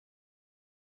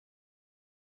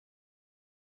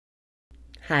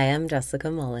Hi, I'm Jessica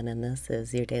Mullen, and this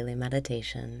is your daily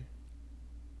meditation.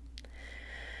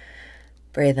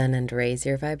 Breathe in and raise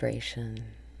your vibration.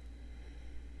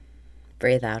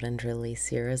 Breathe out and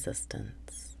release your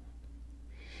resistance.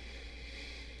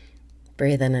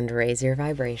 Breathe in and raise your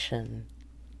vibration.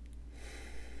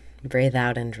 Breathe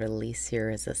out and release your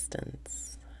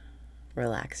resistance.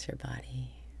 Relax your body.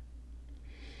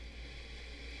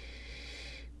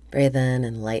 Breathe in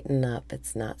and lighten up.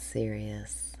 It's not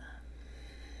serious.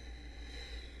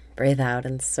 Breathe out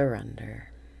and surrender.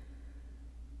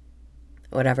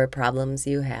 Whatever problems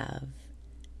you have,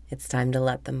 it's time to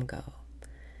let them go,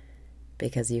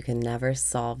 because you can never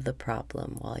solve the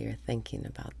problem while you're thinking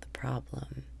about the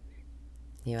problem.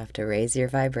 You have to raise your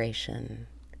vibration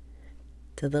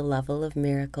to the level of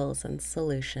miracles and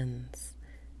solutions,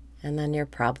 and then your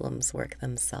problems work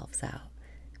themselves out,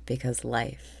 because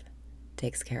life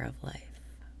takes care of life.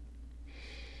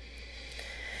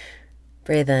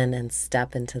 Breathe in and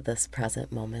step into this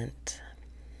present moment.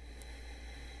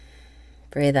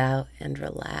 Breathe out and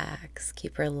relax.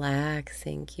 Keep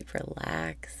relaxing, keep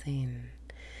relaxing.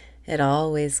 It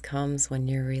always comes when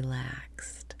you're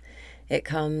relaxed. It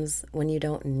comes when you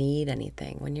don't need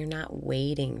anything, when you're not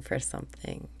waiting for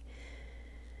something.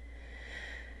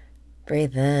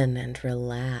 Breathe in and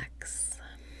relax.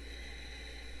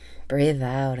 Breathe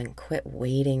out and quit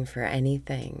waiting for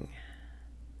anything.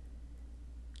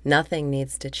 Nothing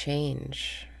needs to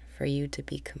change for you to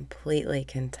be completely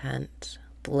content,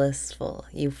 blissful,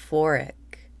 euphoric.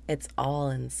 It's all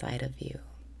inside of you.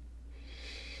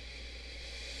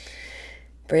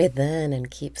 Breathe in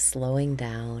and keep slowing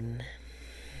down.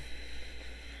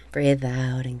 Breathe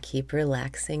out and keep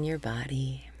relaxing your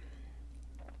body.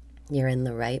 You're in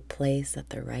the right place at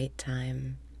the right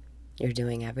time. You're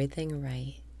doing everything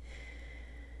right.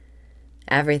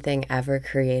 Everything ever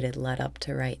created led up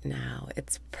to right now.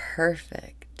 It's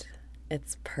perfect.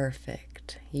 It's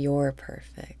perfect. You're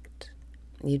perfect.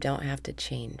 You don't have to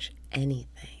change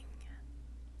anything.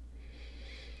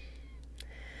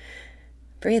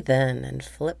 Breathe in and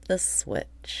flip the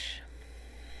switch.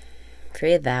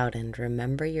 Breathe out and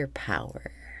remember your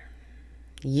power.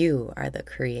 You are the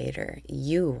creator.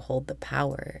 You hold the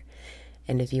power.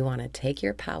 And if you want to take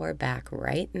your power back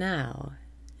right now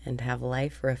and have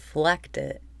life reflect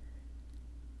it,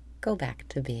 go back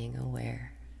to being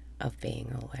aware of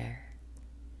being aware.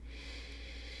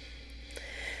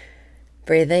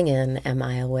 Breathing in, am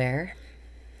I aware?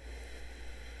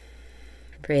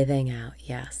 Breathing out,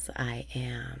 yes, I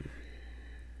am.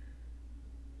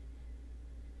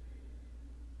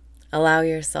 Allow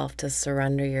yourself to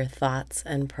surrender your thoughts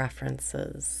and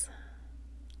preferences.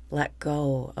 Let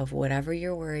go of whatever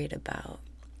you're worried about.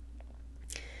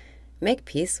 Make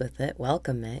peace with it,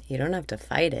 welcome it. You don't have to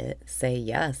fight it. Say,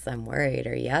 yes, I'm worried,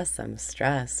 or yes, I'm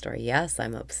stressed, or yes,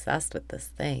 I'm obsessed with this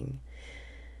thing.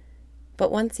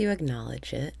 But once you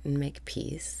acknowledge it and make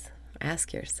peace,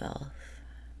 ask yourself,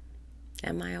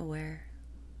 am I aware?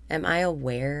 Am I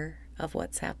aware of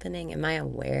what's happening? Am I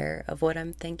aware of what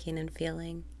I'm thinking and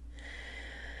feeling?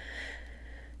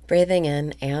 Breathing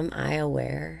in, am I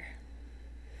aware?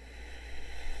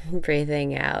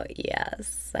 Breathing out,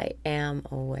 yes, I am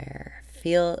aware.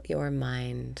 Feel your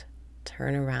mind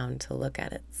turn around to look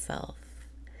at itself.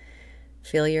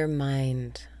 Feel your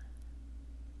mind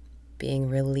being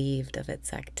relieved of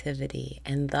its activity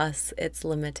and thus its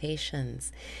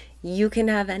limitations. You can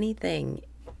have anything.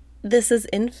 This is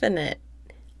infinite.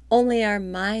 Only our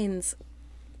minds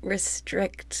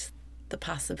restrict the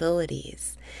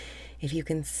possibilities. If you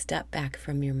can step back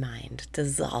from your mind,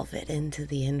 dissolve it into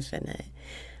the infinite,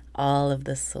 all of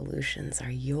the solutions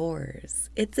are yours.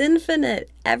 It's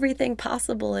infinite. Everything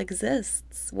possible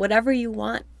exists. Whatever you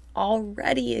want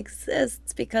already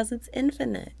exists because it's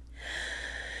infinite.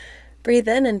 Breathe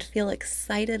in and feel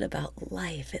excited about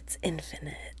life. It's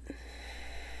infinite.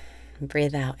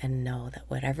 Breathe out and know that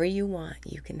whatever you want,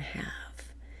 you can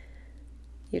have.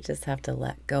 You just have to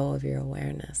let go of your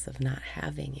awareness of not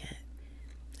having it.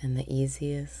 And the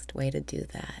easiest way to do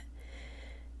that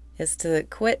is to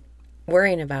quit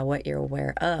worrying about what you're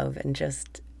aware of and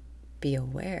just be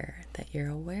aware that you're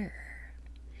aware.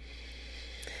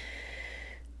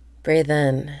 Breathe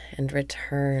in and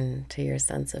return to your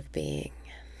sense of being.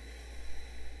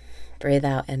 Breathe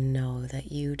out and know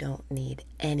that you don't need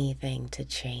anything to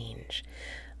change.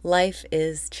 Life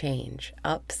is change,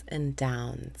 ups and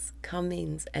downs,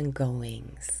 comings and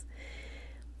goings.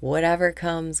 Whatever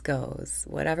comes, goes.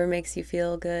 Whatever makes you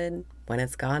feel good, when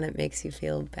it's gone, it makes you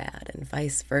feel bad, and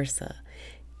vice versa.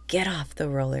 Get off the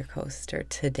roller coaster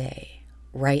today,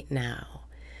 right now.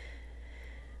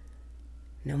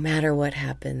 No matter what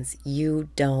happens, you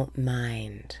don't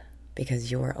mind.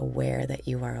 because you're aware that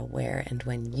you are aware. And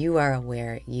when you are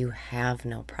aware, you have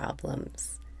no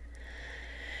problems.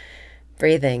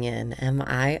 Breathing in, am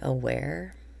I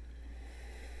aware?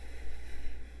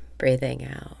 Breathing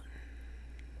out,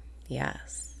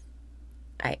 yes,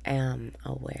 I am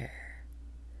aware.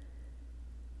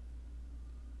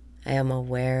 I am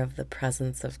aware of the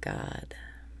presence of God.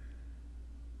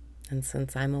 And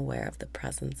since I'm aware of the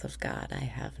presence of God, I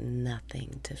have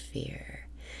nothing to fear.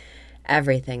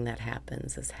 Everything that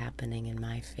happens is happening in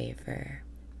my favor,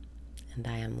 and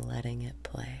I am letting it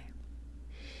play.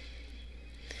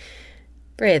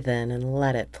 Breathe in and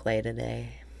let it play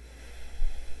today.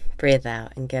 Breathe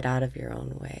out and get out of your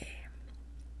own way.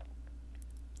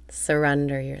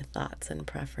 Surrender your thoughts and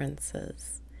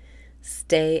preferences.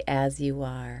 Stay as you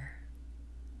are,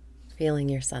 feeling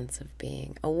your sense of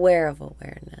being, aware of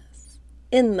awareness,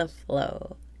 in the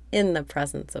flow, in the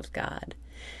presence of God.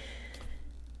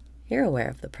 You're aware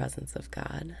of the presence of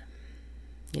God.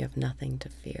 You have nothing to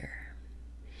fear.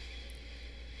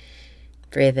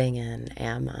 Breathing in,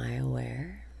 am I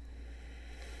aware?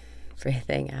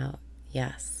 Breathing out,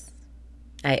 yes,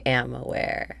 I am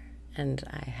aware, and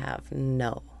I have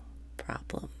no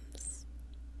problems.